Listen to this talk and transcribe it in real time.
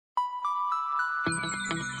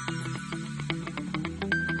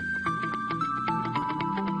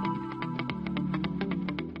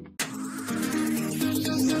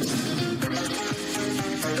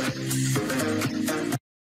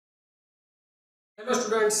Hello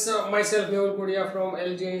students, myself Mehul Kodia from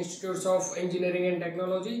LJIET Institutes of Engineering and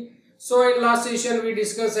Technology. So in last session we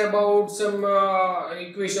discussed about some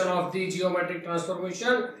equation of the geometric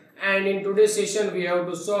transformation, and in today's session we have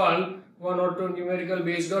to solve one or two numerical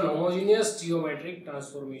based on homogeneous geometric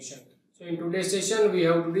transformation. So in today's session we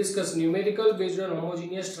have to discuss numerical based on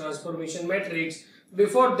homogeneous transformation matrix.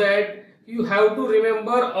 Before that, you have to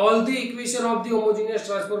remember all the equation of the homogeneous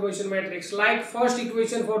transformation matrix. Like first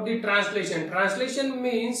equation for the translation. Translation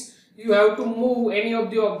means you have to move any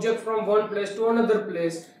of the object from one place to another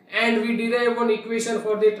place, and we derive one equation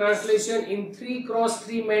for the translation in 3 cross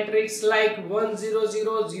 3 matrix like 1 0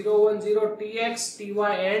 0 0 1 0 tx,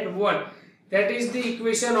 ty and 1. That is the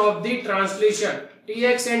equation of the translation.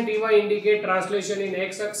 Tx and ty indicate translation in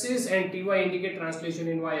x-axis and ty indicate translation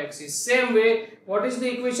in y-axis. Same way, what is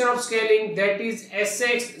the equation of scaling? That is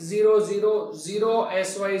sx 0 0 0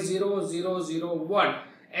 sy 0 0 0 1.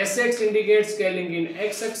 Sx indicates scaling in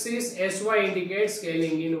x-axis, sy indicates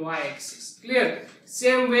scaling in y-axis. Clear?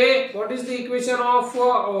 Same way, what is the equation of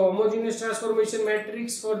homogeneous transformation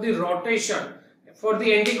matrix for the rotation? For the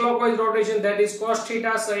anticlockwise rotation, that is cos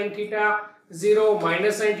theta sin theta 0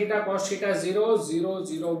 minus sin theta cos theta 0 0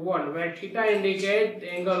 0 1, where theta indicates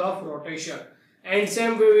the angle of rotation. And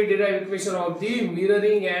same way we derive equation of the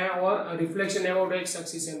mirroring or reflection about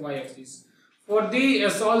x-axis and y-axis. For the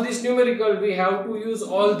solve this numerical, we have to use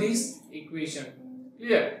all these equation.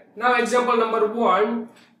 Clear? Now example number 1.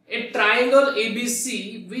 A triangle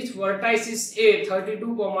ABC with vertices A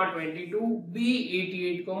 32, 22,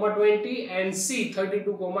 B 88, 20 and C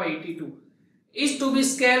 32, 82 is to be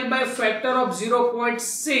scaled by factor of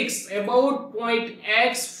 0.6 about point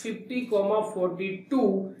x 50,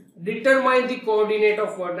 42. Determine the coordinate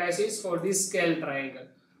of vertices for this scale triangle.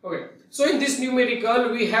 Okay, so in this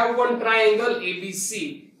numerical we have one triangle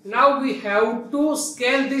ABC. Now we have to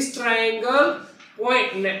scale this triangle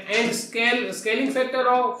point and scaling factor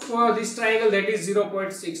of this triangle, that is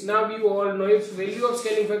 0.6. Now you all know if value of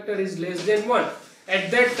scaling factor is less than 1,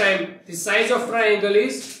 at that time the size of triangle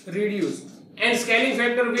is reduced, and scaling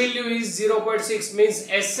factor value is 0.6, means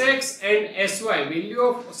sx and sy, value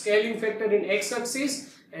of scaling factor in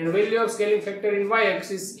x-axis and value of scaling factor in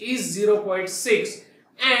y-axis is 0.6,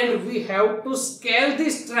 and we have to scale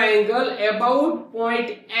this triangle about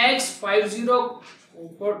point x 50,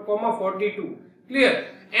 42. Clear?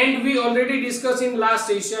 And we already discussed in last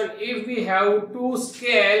session, if we have to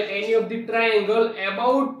scale any of the triangle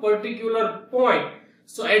about particular point,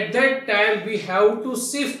 so at that time we have to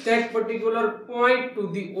shift that particular point to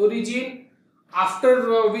the origin.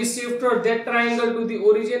 After we shift that triangle to the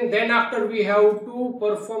origin, then after we have to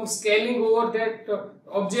perform scaling over that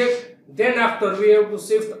object, then after we have to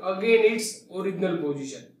shift again its original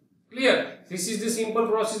position. Clear? This is the simple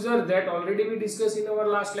procedure that already we discussed in our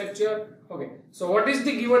last lecture. Okay, so what is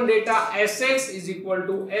the given data? Sx is equal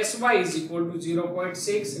to sy is equal to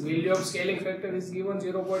 0.6, value of scaling factor is given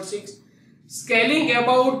 0.6. Scaling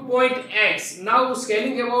about point x. Now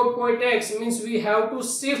scaling about point x means we have to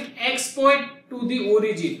shift x point to the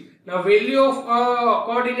origin. Now value of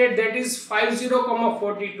coordinate, that is 50,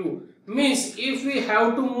 42, means if we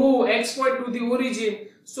have to move x point to the origin,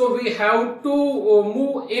 so we have to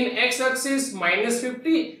move in x-axis minus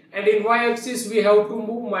 50 and in y-axis we have to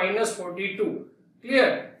move minus 42.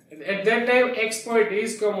 Clear? At that time x point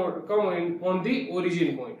is come on the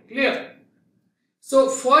origin point. Clear? So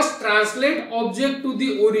first translate object to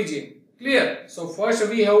the origin. Clear? So first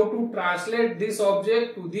we have to translate this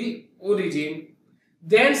object to the origin.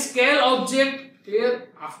 Then scale object. Clear?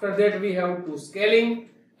 After that we have to scaling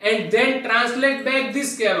and then translate back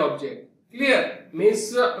this scale object. Clear?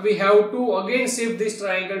 Means we have to again shift this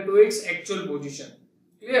triangle to its actual position.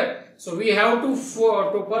 Clear? So we have to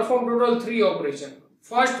perform total 3 operations.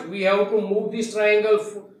 First we have to move this triangle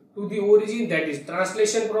to the origin, that is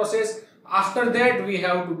translation process. After that we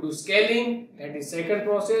have to do scaling, that is second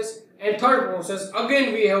process, and third process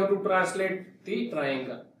again we have to translate the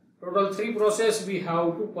triangle. Total 3 process we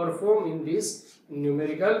have to perform in this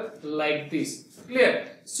numerical like this. Clear?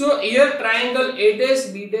 So here triangle A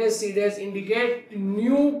dash, B dash, C dash indicate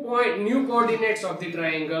new coordinates of the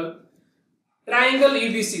triangle. Triangle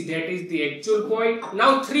ABC, that is the actual point.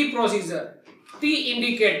 Now 3 procedure. T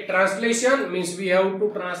indicate translation, means we have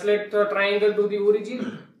to translate the triangle to the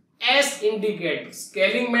origin. S indicate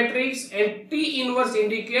scaling matrix, and T inverse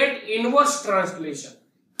indicate inverse translation.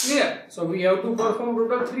 Clear? So we have to perform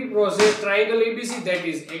total 3 process. Triangle ABC, that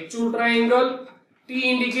is actual triangle.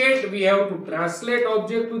 T indicate we have to translate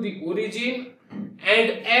object to the origin,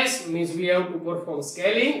 and S means we have to perform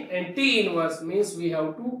scaling, and T inverse means we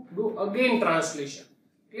have to do again translation.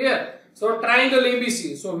 Clear? So triangle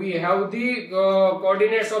ABC. So we have the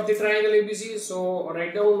coordinates of the triangle ABC. So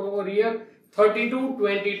write down over here 32,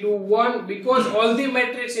 22, 1, because all the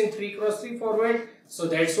matrix in 3 cross 3 format. So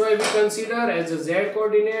that's why we consider as a Z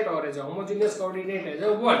coordinate or as a homogeneous coordinate as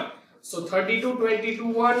a 1. So 32, 22,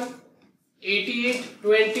 1, 88,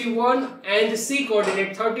 21 and C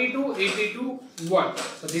coordinate 32, 82, 1.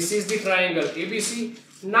 So this is the triangle ABC.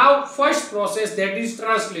 Now first process, that is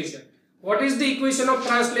translation. What is the equation of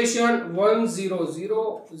translation? 1, 0,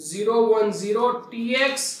 0, 0, 1, 0,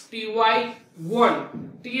 Tx, Ty,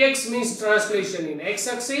 1. Tx means translation in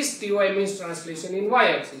x-axis, Ty means translation in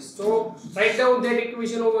y-axis. So write down that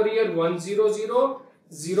equation over here, 1, 0, 0,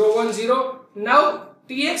 0, 1, 0. Now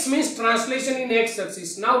Tx means translation in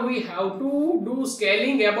x-axis. Now we have to do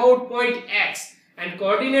scaling about point x and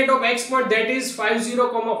coordinate of x point, that is 50,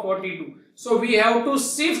 42. So we have to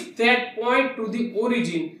shift that point to the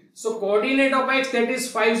origin. So coordinate of x, that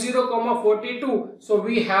is 50, 42. So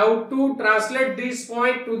we have to translate this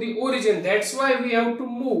point to the origin. That's why we have to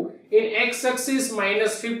move in x-axis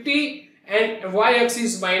minus 50 and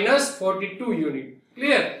y-axis minus 42 unit.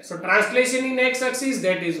 Clear? So translation in x-axis,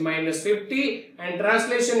 that is minus 50 and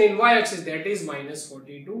translation in y-axis, that is minus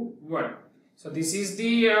 42, 1. So this is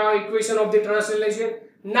the equation of the translation.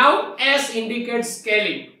 Now S indicates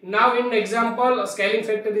scaling. Now in example, a scaling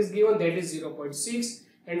factor is given, that is 0.6.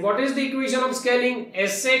 And what is the equation of scaling?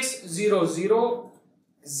 Sx 0, 0,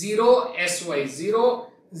 0, Sy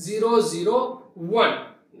 0, 0, 0, 1.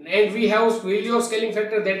 And we have value of scaling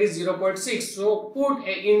factor, that is 0.6. So put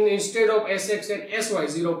in instead of Sx and Sy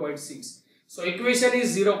 0.6. So equation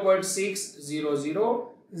is 0.6, 0, 0,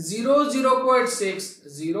 0, 0.6,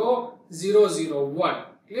 0, 0, 0, 1.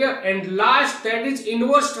 Clear? And last, that is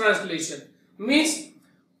inverse translation. Means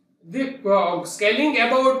the scaling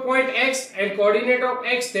about point x and coordinate of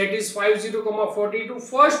x, that is 50, 42.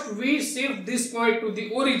 First we shift this point to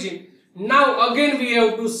the origin. Now again we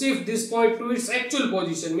have to shift this point to its actual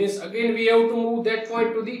position. Means again we have to move that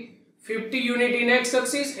point to the 50 unit in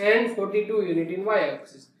x-axis and 42 unit in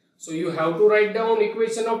y-axis. So you have to write down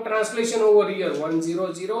equation of translation over here, 1,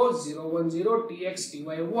 0, 0, 0, 1, 0, Tx,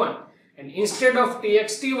 Ty, 1. And instead of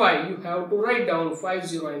Tx, Ty, you have to write down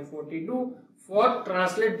 50 and 42 for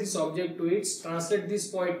translate this object to its, translate this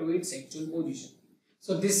point to its actual position.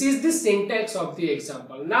 So this is the syntax of the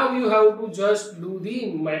example. Now you have to just do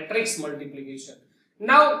the matrix multiplication.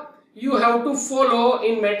 Now you have to follow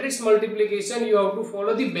in matrix multiplication, you have to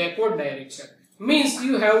follow the backward direction. Means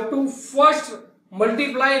you have to first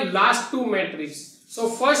multiply last two matrices. So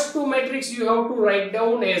first two matrices you have to write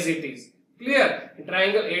down as it is. Clear?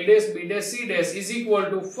 Triangle A dash, B dash, C dash is equal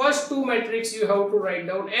to first two matrices you have to write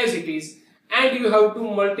down as it is. And you have to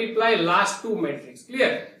multiply last two matrices.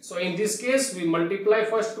 Clear? So in this case we multiply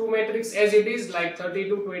first two matrices as it is, like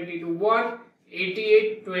 32, 22, 1,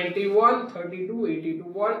 88, 21, 32, 82,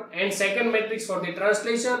 1. And second matrix for the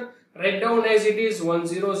translation, write down as it is, 1,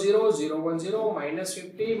 0, 0, 0, 1, 0, minus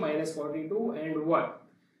 50, minus 42 and 1.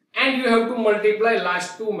 And you have to multiply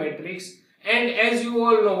last two matrices. And as you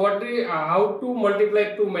all know how to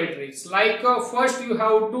multiply two matrices. Like first you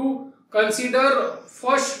have to consider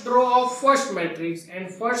first row of first matrix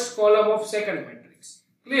and first column of second matrix.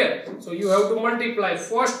 Clear? So you have to multiply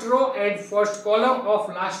first row and first column of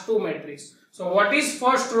last two matrix. So what is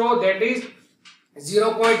first row? That is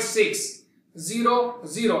 0.6, 0,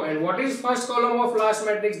 0. And what is first column of last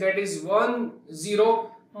matrix? That is 1,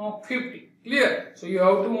 0, 50. Clear? So you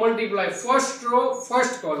have to multiply first row,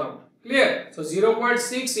 first column. Clear? So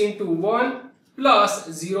 0.6 into 1 plus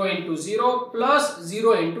 0 into 0 plus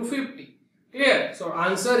 0 into 50. Clear? So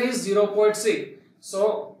answer is 0.6.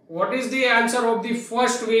 So what is the answer of the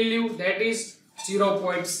first value? That is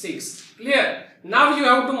 0.6. Clear? Now you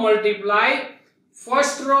have to multiply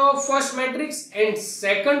first row of first matrix and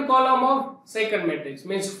second column of second matrix.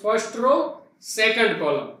 Means first row, second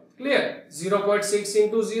column. Clear? 0.6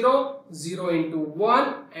 into 0, 0 into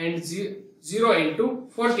 1 and 0 into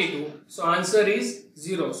 42. So answer is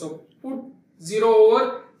 0. So put 0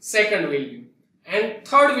 over second value. And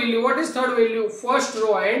third value, what is third value? First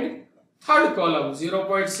row and third column.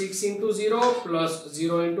 0.6 into 0 plus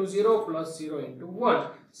 0 into 0 plus 0 into 1.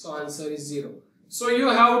 So answer is 0. So you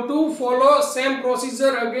have to follow same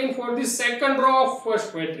procedure again for the second row of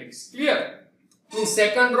first matrix. Clear? In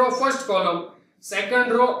second row, first column,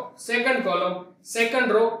 second row, second column, second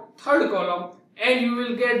row, third column, and you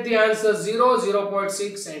will get the answer 0,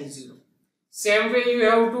 0.6 and 0. Same way you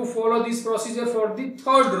have to follow this procedure for the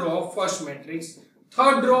third row of first matrix,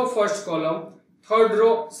 third row, first column, third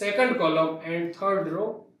row, second column, and third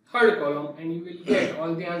row, third column, and you will get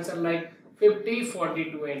all the answer like 50,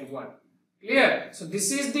 42 and 1. Clear? So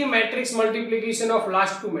this is the matrix multiplication of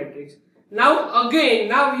last two matrix. Now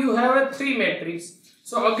you have a 3 matrix.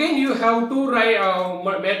 So again you have to write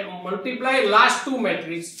multiply last two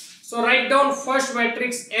matrix. So write down first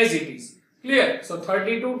matrix as it is. Clear? So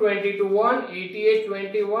 32, 22, 1, 88,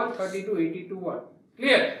 21, 32, 82, 1.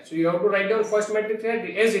 Clear? So you have to write down first matrix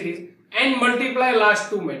as it is and multiply last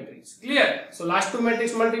two matrix. Clear? So last two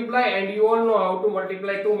matrix multiply, and you all know how to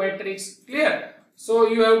multiply two matrix. Clear? So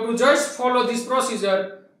you have to just follow this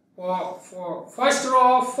procedure for first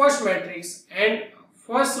row of first matrix and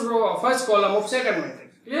first column of second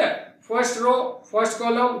matrix. Clear? First row, first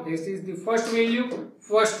column, this is the first value.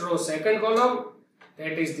 First row, second column,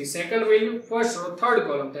 that is the second value. First row, third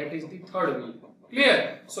column, that is the third value.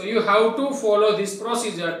 Clear? So you have to follow this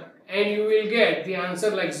procedure and you will get the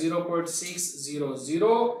answer like 0.600,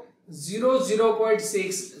 0,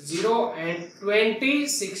 0.60 and 20,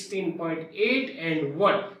 16.8 and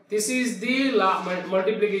 1. This is the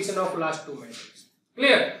multiplication of last two matrices.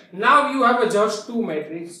 Clear? Now you have just two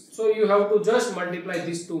matrices, so you have to just multiply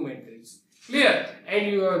these two matrices. Clear?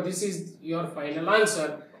 And this is your final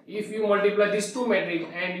answer. If you multiply these two matrices,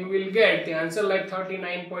 and you will get the answer like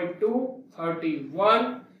 39.2,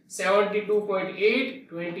 31, 72.8,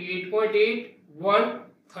 28.8, 1,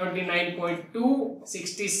 39.2,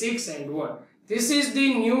 66 and 1. This is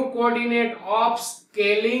the new coordinate of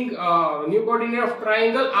scaling, new coordinate of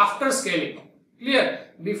triangle after scaling. Clear?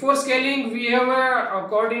 Before scaling we have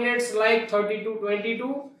coordinates like 32,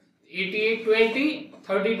 22, 88, 20,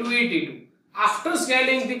 32, 82. After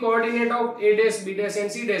scaling the coordinate of A dash, B dash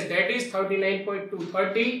and C dash, that is 39.2,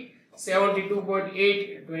 30,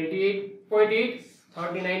 72.8, 28.8,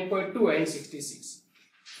 39.2 and 66.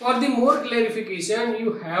 For the more clarification,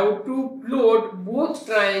 you have to plot both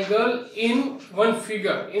triangle in one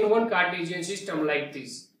figure, in one Cartesian system like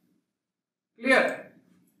this. Clear?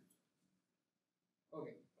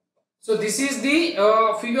 Okay. So this is the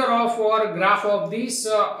figure of or graph of this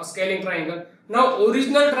scaling triangle. Now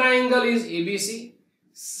original triangle is ABC,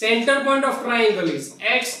 center point of triangle is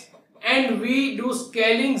X, and we do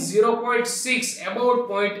scaling 0.6 about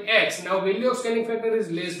point X. Now value of scaling factor is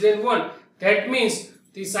less than 1. That means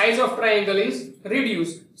the size of triangle is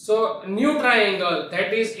reduced. So new triangle,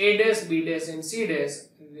 that is A dash, B dash and C dash,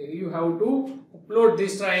 you have to plot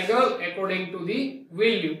this triangle according to the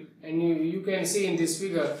value, and you can see in this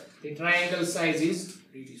figure the triangle size is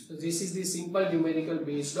reduced. So this is the simple numerical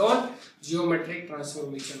based on geometric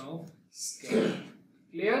transformation of scale.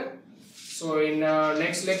 Clear? So in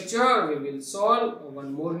next lecture we will solve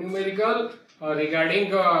one more numerical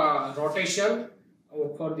regarding rotation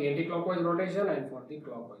for the anti-clockwise rotation and for the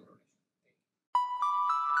clockwise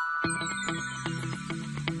rotation.